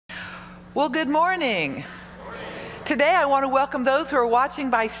Well, good morning. Today I want to welcome those who are watching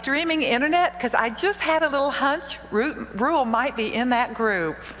by streaming internet, because I just had a little hunch Rule might be in that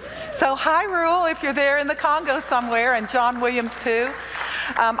group. So hi Rule, if you're there in the Congo somewhere, and John Williams too.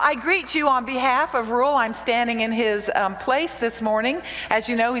 I greet you on behalf of Rule. I'm standing in his place this morning. As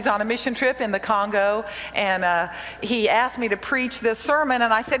you know, he's on a mission trip in the Congo, and he asked me to preach this sermon,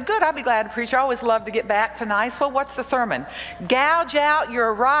 and I said, good, I'll be glad to preach. I always love to get back to Niceville. What's the sermon? Gouge out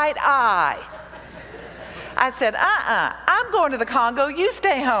your right eye. I said, I'm going to the Congo. You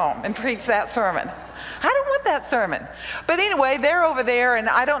stay home and preach that sermon. I don't want that sermon. But anyway, they're over there, and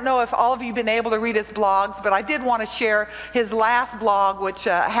I don't know if all of you have been able to read his blogs, but I did want to share his last blog, which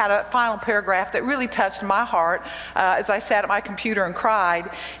had a final paragraph that really touched my heart as I sat at my computer and cried.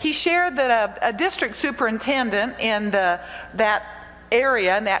 He shared that a district superintendent in that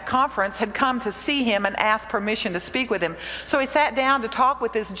area and that conference had come to see him and asked permission to speak with him. So he sat down to talk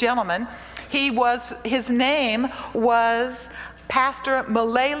with this gentleman. His name was Pastor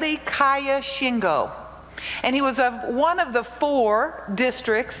Malele Kaya Shingo. And he was of one of the 4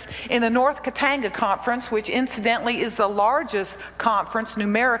 districts in the North Katanga Conference, which incidentally is the largest conference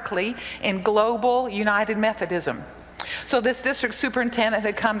numerically in global United Methodism. So this district superintendent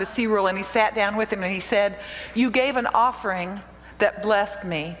had come to see Rule, and he sat down with him and he said, "You gave an offering that blessed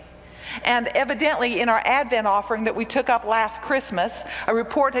me." And evidently in our Advent offering that we took up last Christmas, a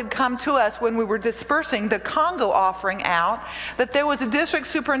report had come to us when we were dispersing the Congo offering out that there was a district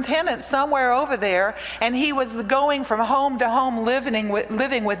superintendent somewhere over there, and he was going from home to home living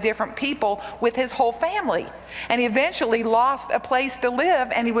with different people with his whole family. And he eventually lost a place to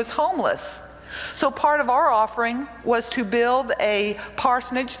live, and he was homeless. So part of our offering was to build a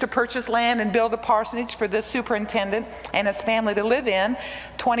parsonage, to purchase land and build a parsonage for this superintendent and his family to live in,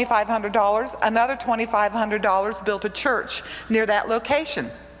 $2,500. Another $2,500 built a church near that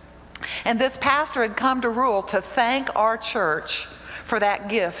location. And this pastor had come to Rule to thank our church for that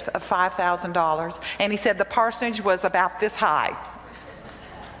gift of $5,000. And he said the parsonage was about this high.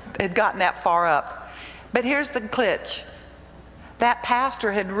 It had gotten that far up. But here's the glitch. That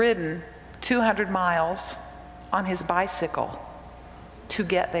pastor had ridden 200 miles on his bicycle to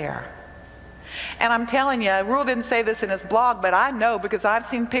get there. And I'm telling you, Rule didn't say this in his blog, but I know because I've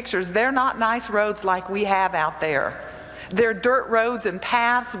seen pictures. They're not nice roads like we have out there. They're dirt roads and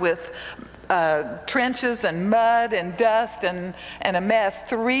paths with trenches and mud and dust and a mess.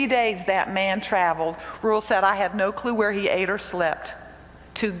 3 days that man traveled. Rule said, I have no clue where he ate or slept,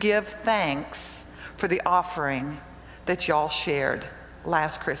 to give thanks for the offering that y'all shared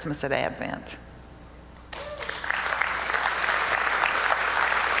last Christmas at Advent.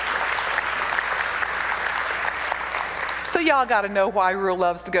 So y'all got to know why Rule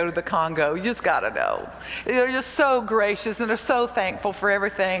loves to go to the Congo. You just got to know. They're just so gracious, and they're so thankful for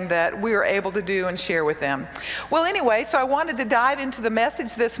everything that we were able to do and share with them. Well, anyway, so I wanted to dive into the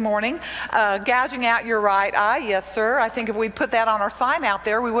message this morning, gouging out your right eye. Yes, sir. I think if we'd put that on our sign out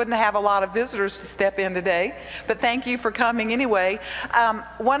there, we wouldn't have a lot of visitors to step in today. But thank you for coming anyway.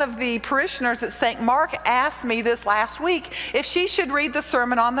 One of the parishioners at St. Mark asked me this last week if she should read the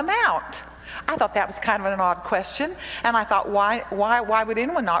Sermon on the Mount. I thought that was kind of an odd question, and I thought, why would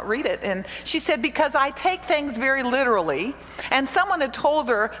anyone not read it? And she said, because I take things very literally, and someone had told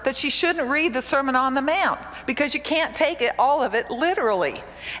her that she shouldn't read the Sermon on the Mount because you can't take all of it literally.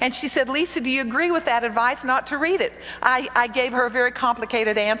 And she said, Lisa, do you agree with that advice not to read it? I gave her a very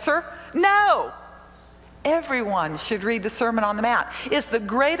complicated answer. No! Everyone should read the Sermon on the Mount. It's the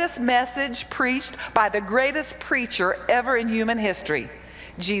greatest message preached by the greatest preacher ever in human history,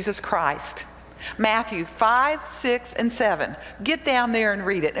 Jesus Christ. Matthew 5, 6, and 7. Get down there and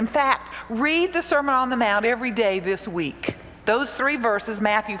read it. In fact, read the Sermon on the Mount every day this week. Those 3 verses,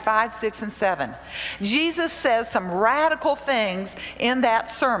 Matthew 5, 6, and 7. Jesus says some radical things in that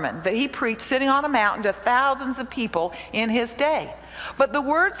sermon that he preached sitting on a mountain to thousands of people in his day. But the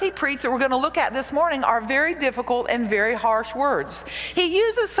words he preached that we're going to look at this morning are very difficult and very harsh words. He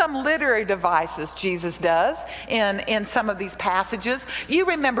uses some literary devices, Jesus does, in some of these passages. You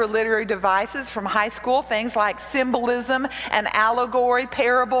remember literary devices from high school, things like symbolism and allegory,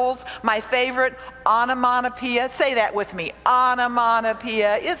 parables. My favorite, onomatopoeia. Say that with me,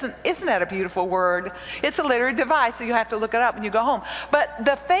 onomatopoeia. Isn't that a beautiful word? It's a literary device, so you have to look it up when you go home. But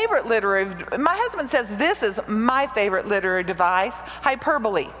the favorite my husband says this is my favorite literary device,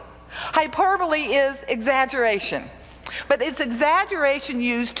 hyperbole. Hyperbole is exaggeration, but it's exaggeration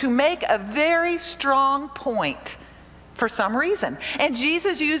used to make a very strong point for some reason. And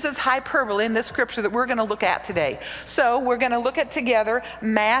Jesus uses hyperbole in this scripture that we're going to look at today. So we're going to look at together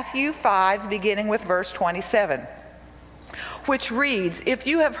Matthew 5, beginning with verse 27. which reads, if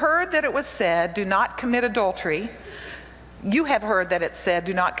you have heard that it was said, do not commit adultery, you have heard that it said,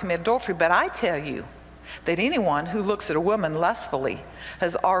 do not commit adultery, but I tell you that anyone who looks at a woman lustfully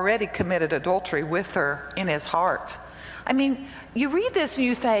has already committed adultery with her in his heart. I mean, you read this and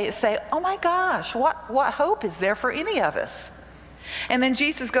you say, oh my gosh, what hope is there for any of us? And then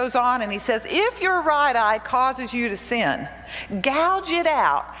Jesus goes on and he says, if your right eye causes you to sin, gouge it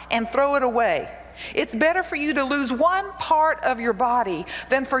out and throw it away. It's better for you to lose one part of your body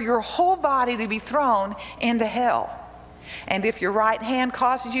than for your whole body to be thrown into hell. And if your right hand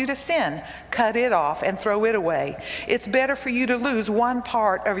causes you to sin, cut it off and throw it away. It's better for you to lose one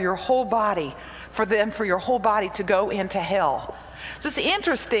part of your whole body than for your whole body to go into hell. So it's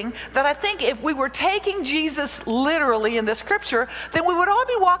interesting that I think if we were taking Jesus literally in the scripture, then we would all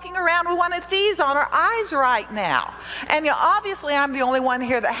be walking around with one of these on our eyes right now. And obviously I'm the only one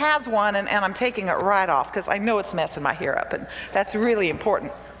here that has one, and I'm taking it right off because I know it's messing my hair up, and that's really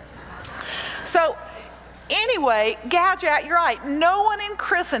important. So anyway, gouge out your eye. No one in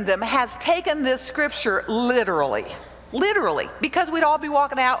Christendom has taken this scripture literally. Literally, because we'd all be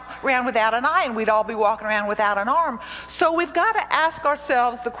walking around without an eye, and we'd all be walking around without an arm. So we've got to ask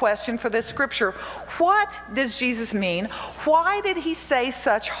ourselves the question for this scripture: what does Jesus mean? Why did he say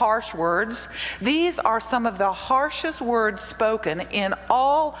such harsh words? These are some of the harshest words spoken in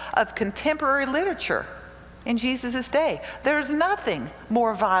all of contemporary literature in Jesus' day. There's nothing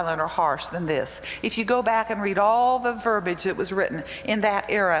more violent or harsh than this. If you go back and read all the verbiage that was written in that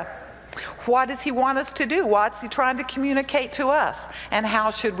era, what does he want us to do? What's he trying to communicate to us? And how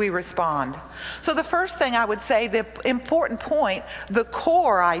should we respond? So the first thing I would say, the important point, the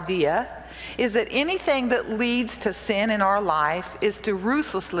core idea, is that anything that leads to sin in our life is to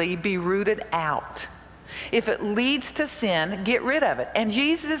ruthlessly be rooted out. If it leads to sin, get rid of it. And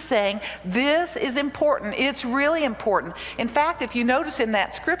Jesus is saying this is important. It's really important. In fact, if you notice in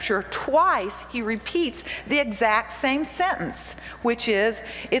that scripture, twice he repeats the exact same sentence, which is,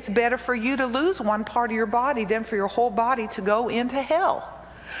 it's better for you to lose one part of your body than for your whole body to go into hell.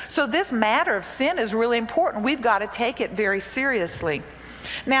 So this matter of sin is really important. We've got to take it very seriously.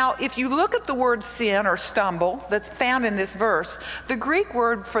 Now, if you look at the word sin or stumble that's found in this verse, the Greek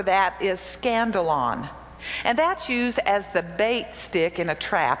word for that is scandalon. And that's used as the bait stick in a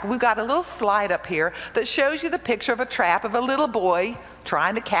trap. We've got a little slide up here that shows you the picture of a trap of a little boy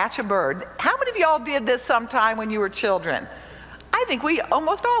trying to catch a bird. How many of y'all did this sometime when you were children? I think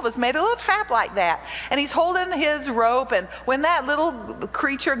almost all of us made a little trap like that. And he's holding his rope, and when that little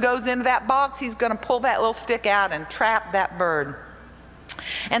creature goes into that box, he's going to pull that little stick out and trap that bird.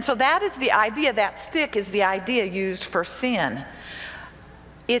 And so that is the idea. That stick is the idea used for sin.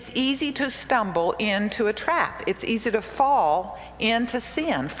 It's easy to stumble into a trap. It's easy to fall into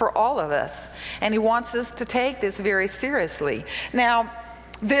sin for all of us. And he wants us to take this very seriously. Now,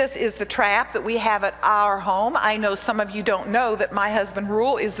 this is the trap that we have at our home. I know some of you don't know that my husband,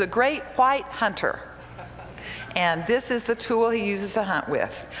 Rule, is the great white hunter. And this is the tool he uses to hunt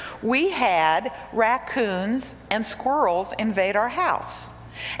with. We had raccoons and squirrels invade our house.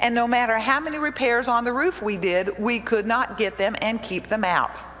 And no matter how many repairs on the roof we did, we could not get them and keep them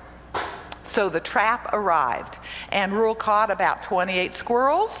out. So the trap arrived, and Rule caught about 28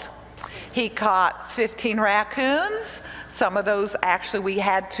 squirrels. He caught 15 raccoons. Some of those actually we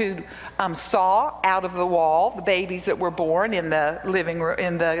had to saw out of the wall, the babies that were born in the living room,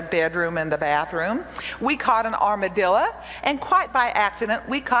 in the bedroom and the bathroom. We caught an armadillo, and quite by accident,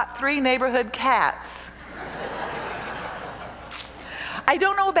 we caught 3 neighborhood cats. I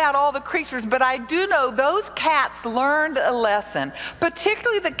don't know about all the creatures, but I do know those cats learned a lesson.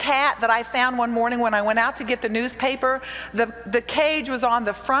 Particularly the cat that I found one morning when I went out to get the newspaper. The cage was on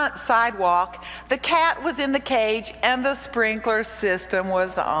the front sidewalk. The cat was in the cage, and the sprinkler system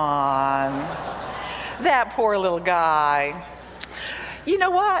was on. That poor little guy. You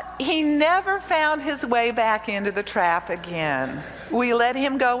know what? He never found his way back into the trap again. We let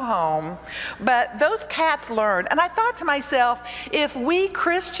him go home. But those cats learned. And I thought to myself, if we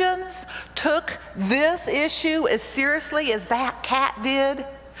Christians took this issue as seriously as that cat did,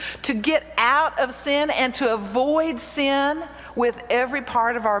 to get out of sin and to avoid sin with every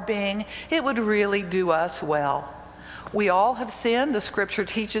part of our being, it would really do us well. We all have sinned. The scripture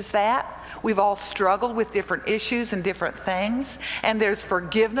teaches that. We've all struggled with different issues and different things, and there's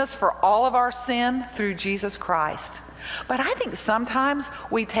forgiveness for all of our sin through Jesus Christ. But I think sometimes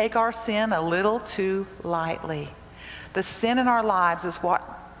we take our sin a little too lightly. The sin in our lives is what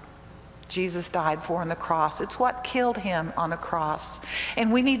Jesus died for on the cross. It's what killed him on the cross.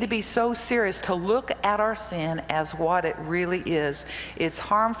 And we need to be so serious to look at our sin as what it really is. It's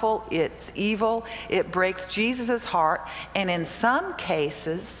harmful, it's evil, it breaks Jesus' heart, and in some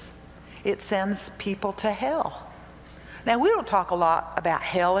cases, it sends people to hell. Now, we don't talk a lot about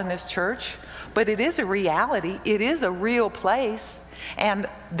hell in this church, but it is a reality. It is a real place, and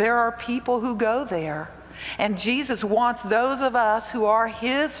there are people who go there. And Jesus wants those of us who are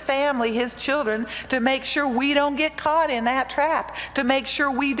his family, his children, to make sure we don't get caught in that trap, to make sure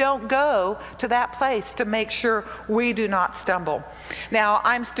we don't go to that place, to make sure we do not stumble. Now,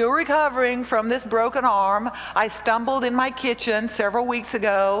 I'm still recovering from this broken arm. I stumbled in my kitchen several weeks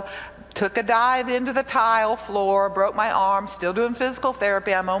ago, took a dive into the tile floor, broke my arm, still doing physical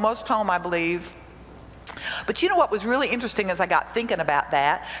therapy. I'm almost home, I believe. But you know what was really interesting as I got thinking about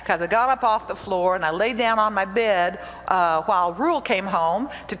that, because I got up off the floor and I laid down on my bed while Rule came home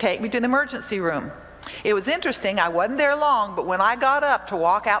to take me to the emergency room. It was interesting, I wasn't there long, but when I got up to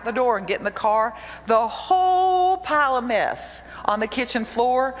walk out the door and get in the car, the whole pile of mess on the kitchen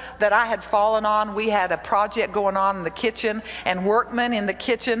floor that I had fallen on, we had a project going on in the kitchen and workmen in the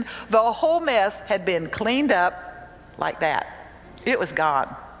kitchen, the whole mess had been cleaned up like that. It was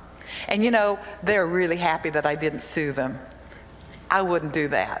gone. And you know, they're really happy that I didn't sue them. I wouldn't do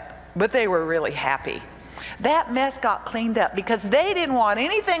that, but they were really happy. That mess got cleaned up because they didn't want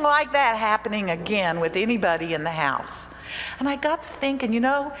anything like that happening again with anybody in the house. And I got to thinking, you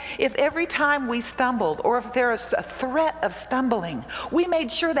know, if every time we stumbled, or if there was a threat of stumbling, we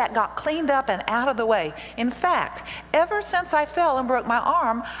made sure that got cleaned up and out of the way. In fact, ever since I fell and broke my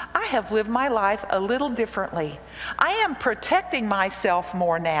arm, I have lived my life a little differently. I am protecting myself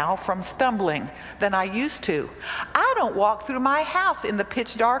more now from stumbling than I used to. I don't walk through my house in the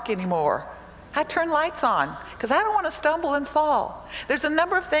pitch dark anymore. I turn lights on because I don't want to stumble and fall. There's a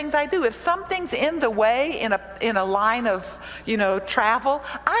number of things I do. If something's in the way in a line of, you know, travel,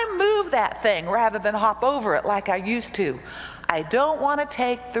 I move that thing rather than hop over it like I used to. I don't want to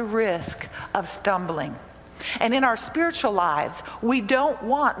take the risk of stumbling. And in our spiritual lives, we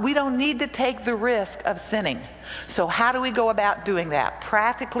don't need to take the risk of sinning. So how do we go about doing that?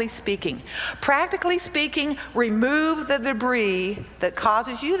 Practically speaking, remove the debris that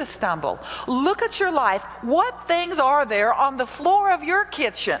causes you to stumble. Look at your life. What things are there on the floor of your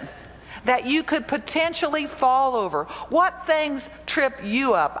kitchen that you could potentially fall over? What things trip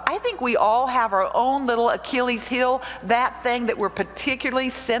you up? I think we all have our own little Achilles heel, that thing that we're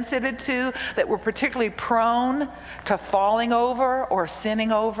particularly sensitive to, that we're particularly prone to falling over or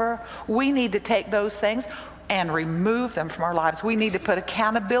sinning over. We need to take those things and remove them from our lives. We need to put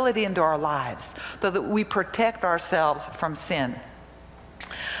accountability into our lives so that we protect ourselves from sin.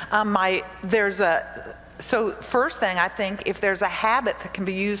 So first thing, I think, if there's a habit that can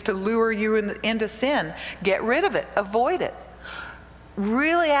be used to lure you into sin, get rid of it, avoid it.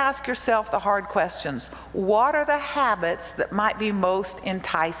 Really ask yourself the hard questions. What are the habits that might be most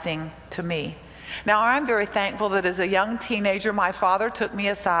enticing to me? Now, I'm very thankful that as a young teenager, my father took me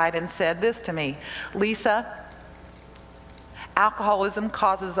aside and said this to me: Lisa, alcoholism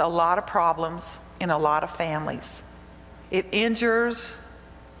causes a lot of problems in a lot of families. It injures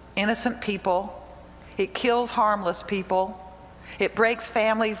innocent people. It kills harmless people. It breaks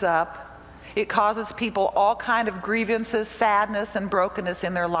families up. It causes people all kind of grievances, sadness, and brokenness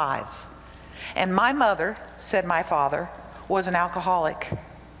in their lives. And my mother, said my father, was an alcoholic.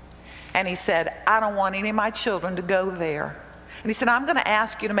 And he said, I don't want any of my children to go there. And he said, I'm going to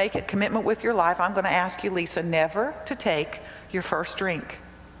ask you to make a commitment with your life. I'm going to ask you, Lisa, never to take your first drink.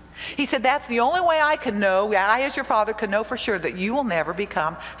 He said, that's the only way I can know, I as your father can know for sure that you will never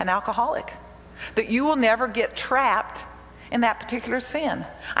become an alcoholic, that you will never get trapped in that particular sin.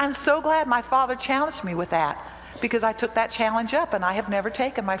 I'm so glad my father challenged me with that, because I took that challenge up and I have never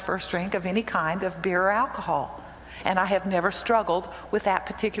taken my first drink of any kind of beer or alcohol. And I have never struggled with that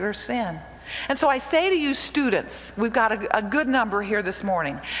particular sin. And so I say to you students, we've got a good number here this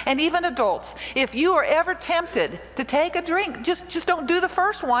morning, and even adults, if you are ever tempted to take a drink, just don't do the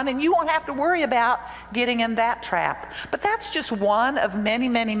first one and you won't have to worry about getting in that trap. But that's just one of many,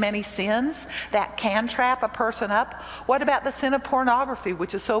 many, many sins that can trap a person up. What about the sin of pornography,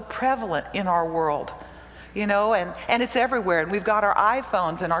 which is so prevalent in our world? You know, and it's everywhere, and we've got our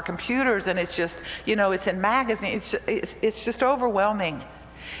iPhones and our computers, and it's just, you know, it's in magazines, it's just overwhelming.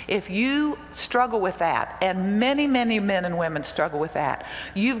 If you struggle with that, and many, many men and women struggle with that,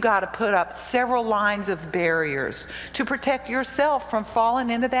 you've got to put up several lines of barriers to protect yourself from falling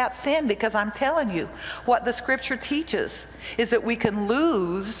into that sin, because I'm telling you, what the scripture teaches is that we can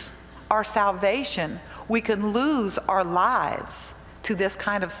lose our salvation, we can lose our lives to this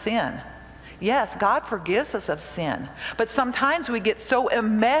kind of sin. Yes, God forgives us of sin, but sometimes we get so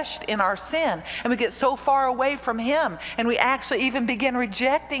enmeshed in our sin and we get so far away from Him and we actually even begin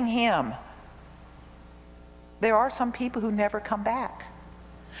rejecting Him. There are some people who never come back.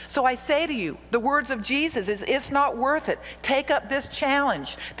 So I say to you, the words of Jesus is, it's not worth it. Take up this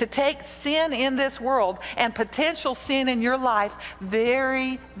challenge to take sin in this world and potential sin in your life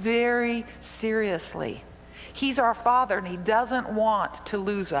very, very seriously. He's our Father and He doesn't want to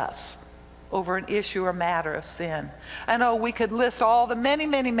lose us over an issue or matter of sin. I know we could list all the many,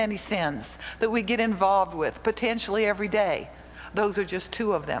 many, many sins that we get involved with potentially every day. Those are just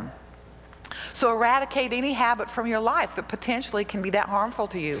two of them. So eradicate any habit from your life that potentially can be that harmful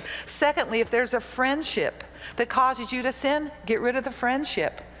to you. Secondly, if there's a friendship that causes you to sin, get rid of the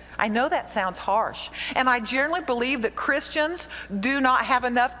friendship. I know that sounds harsh, and I generally believe that Christians do not have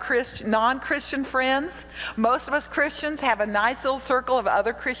enough non-Christian friends. Most of us Christians have a nice little circle of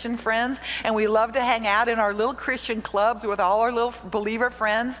other Christian friends, and we love to hang out in our little Christian clubs with all our little believer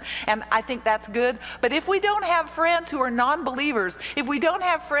friends, and I think that's good. But if we don't have friends who are non-believers, if we don't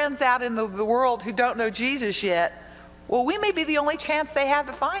have friends out in the world who don't know Jesus yet, well, we may be the only chance they have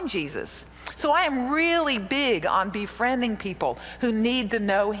to find Jesus. So I am really big on befriending people who need to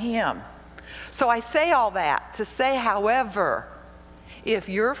know Him. So I say all that to say, however, if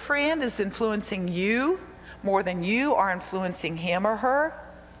your friend is influencing you more than you are influencing him or her,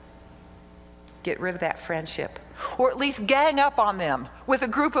 get rid of that friendship. Or at least gang up on them with a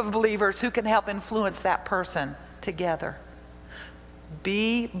group of believers who can help influence that person together.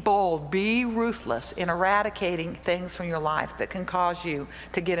 Be bold, be ruthless in eradicating things from your life that can cause you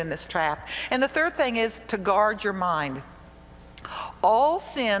to get in this trap. And the third thing is to guard your mind. All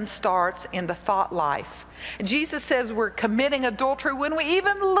sin starts in the thought life. Jesus says we're committing adultery when we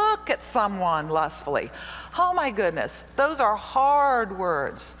even look at someone lustfully. Oh my goodness, those are hard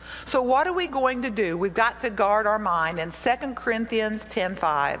words. So what are we going to do? We've got to guard our mind. And 2 Corinthians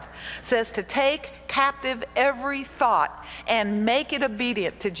 10:5 says to take captive every thought and make it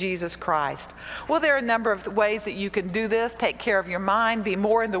obedient to Jesus Christ. Well, there are a number of ways that you can do this. Take care of your mind, be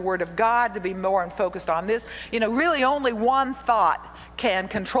more in the Word of God, to be more focused on this. You know, really only one thought can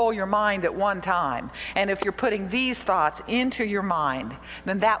control your mind at one time. And if you're putting these thoughts into your mind,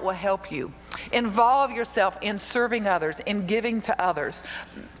 then that will help you. Involve yourself in serving others, in giving to others.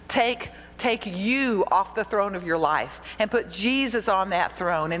 Take you off the throne of your life and put Jesus on that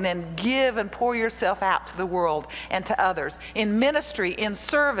throne, and then give and pour yourself out to the world and to others in ministry, in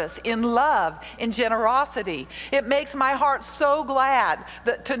service, in love, in generosity. It makes my heart so glad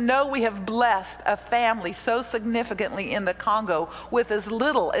that to know we have blessed a family so significantly in the Congo with as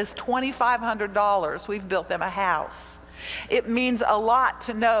little as $2,500. We've built them a house. It means a lot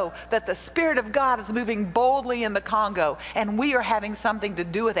to know that the Spirit of God is moving boldly in the Congo, and we are having something to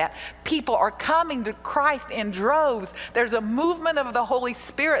do with that. People are coming to Christ in droves. There's a movement of the Holy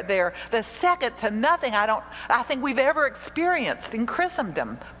Spirit there, the second to nothing I think we've ever experienced in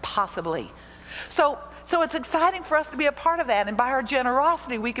Christendom, possibly. So it's exciting for us to be a part of that, and by our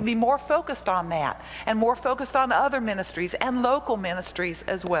generosity we can be more focused on that and more focused on other ministries and local ministries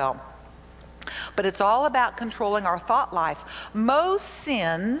as well. But it's all about controlling our thought life. Most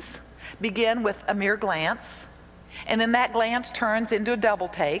sins begin with a mere glance, and then that glance turns into a double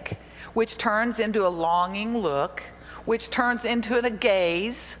take, which turns into a longing look, which turns into a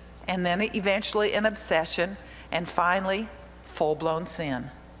gaze, and then eventually an obsession, and finally, full-blown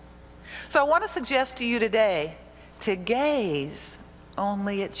sin. So I want to suggest to you today to gaze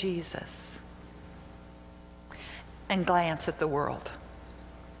only at Jesus and glance at the world.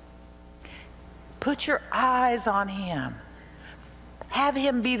 Put your eyes on Him. Have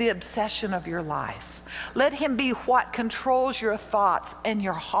Him be the obsession of your life. Let Him be what controls your thoughts and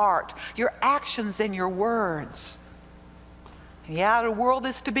your heart, your actions and your words. Yeah, the world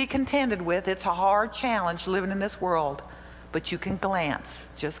is to be contended with. It's a hard challenge living in this world. But you can glance,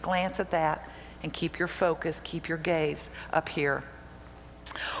 just glance at that, and keep your focus, keep your gaze up here.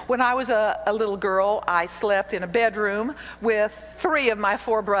 When I was a little girl, I slept in a bedroom with 3 of my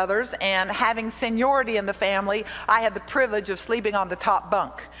 4 brothers, and having seniority in the family, I had the privilege of sleeping on the top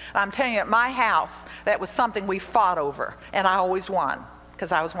bunk. And I'm telling you, at my house, that was something we fought over, and I always won,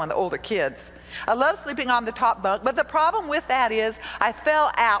 because I was one of the older kids. I love sleeping on the top bunk, but the problem with that is I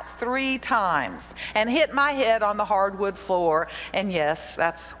fell out 3 times and hit my head on the hardwood floor, and yes,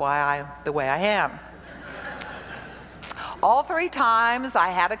 that's why I'm the way I am. All 3 times I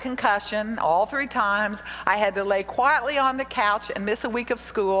had a concussion. All 3 times I had to lay quietly on the couch and miss a week of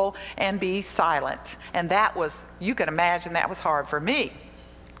school and be silent. And that was, you can imagine, that was hard for me.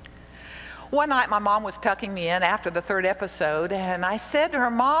 One night my mom was tucking me in after the 3rd episode, and I said to her,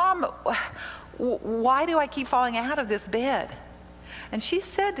 "Mom, why do I keep falling out of this bed?" And she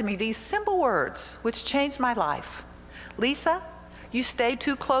said to me these simple words, which changed my life. "Lisa, you stay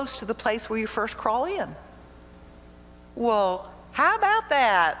too close to the place where you first crawl in." Well, how about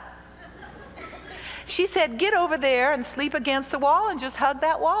that? She said, "Get over there and sleep against the wall and just hug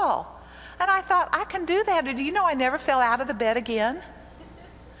that wall." And I thought, I can do that. Do you know I never fell out of the bed again?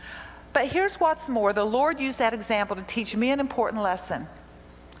 But here's what's more. The Lord used that example to teach me an important lesson.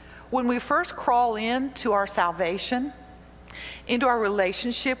 When we first crawl into our salvation, into our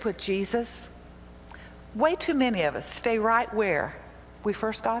relationship with Jesus, way too many of us stay right where we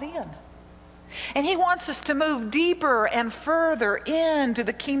first got in. And He wants us to move deeper and further into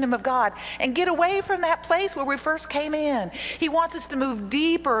the kingdom of God and get away from that place where we first came in. He wants us to move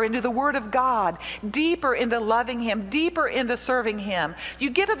deeper into the Word of God, deeper into loving Him, deeper into serving Him. You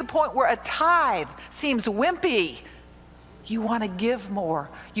get to the point where a tithe seems wimpy. You want to give more.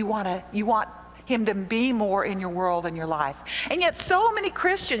 You want Him to be more in your world and your life. And yet so many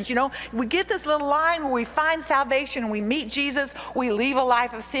Christians, we get this little line where we find salvation and we meet Jesus, we leave a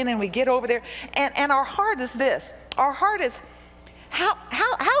life of sin and we get over there. And our heart is this. Our heart is,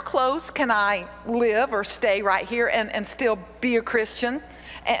 how close can I live or stay right here and still be a Christian?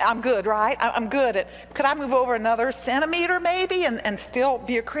 And I'm good, right? I'm good. Could I move over another centimeter maybe and still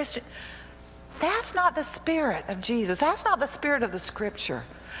be a Christian? That's not the spirit of Jesus. That's not the spirit of the Scripture.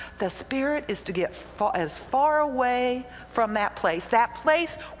 The spirit is to get as far away from that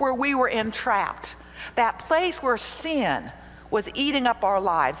place where we were entrapped, that place where sin was eating up our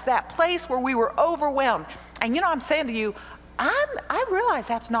lives, that place where we were overwhelmed. And I'm saying to you, I realize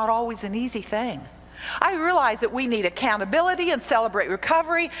that's not always an easy thing. I realize that we need accountability and celebrate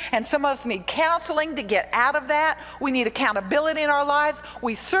recovery, and some of us need counseling to get out of that. We need accountability in our lives.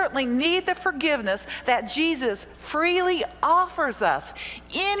 We certainly need the forgiveness that Jesus freely offers us.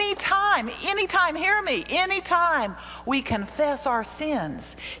 Anytime, hear me, anytime we confess our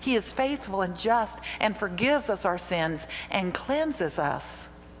sins, He is faithful and just and forgives us our sins and cleanses us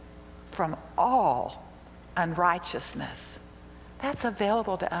from all unrighteousness. That's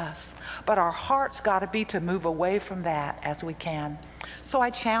available to us. But our heart's got to be to move away from that as we can. So I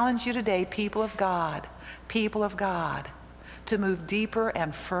challenge you today, people of God, to move deeper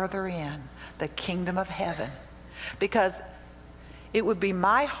and further in the kingdom of heaven. Because it would be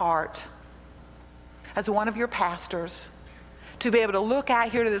my heart, as one of your pastors, to be able to look out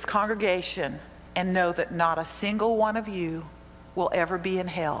here to this congregation and know that not a single one of you will ever be in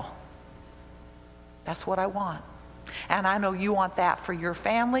hell. That's what I want. And I know you want that for your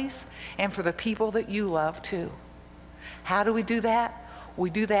families and for the people that you love too. How do we do that? We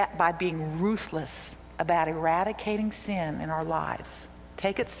do that by being ruthless about eradicating sin in our lives.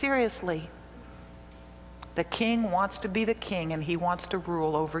 Take it seriously. The King wants to be the King, and He wants to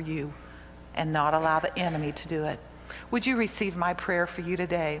rule over you and not allow the enemy to do it. Would you receive my prayer for you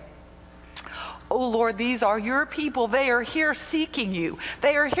today? Oh Lord, these are your people. They are here seeking you.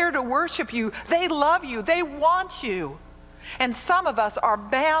 They are here to worship you. They love you. They want you. And some of us are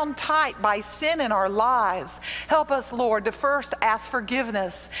bound tight by sin in our lives. Help us, Lord, to first ask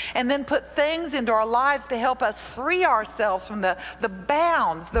forgiveness and then put things into our lives to help us free ourselves from the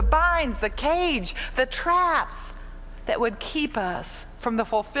bounds, the binds, the cage, the traps that would keep us from the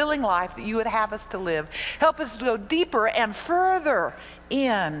fulfilling life that you would have us to live. Help us to go deeper and further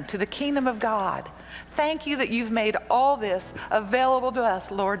into the kingdom of God. Thank you that you've made all this available to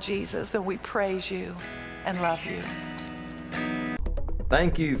us, Lord Jesus, and we praise you and love you.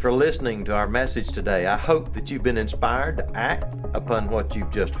 Thank you for listening to our message today. I hope that you've been inspired to act upon what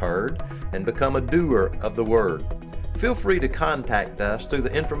you've just heard and become a doer of the word. Feel free to contact us through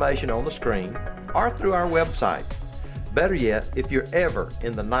the information on the screen or through our website. Better yet, if you're ever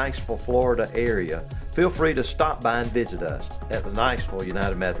in the Niceville, Florida area, feel free to stop by and visit us at the Niceville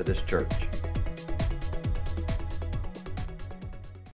United Methodist Church.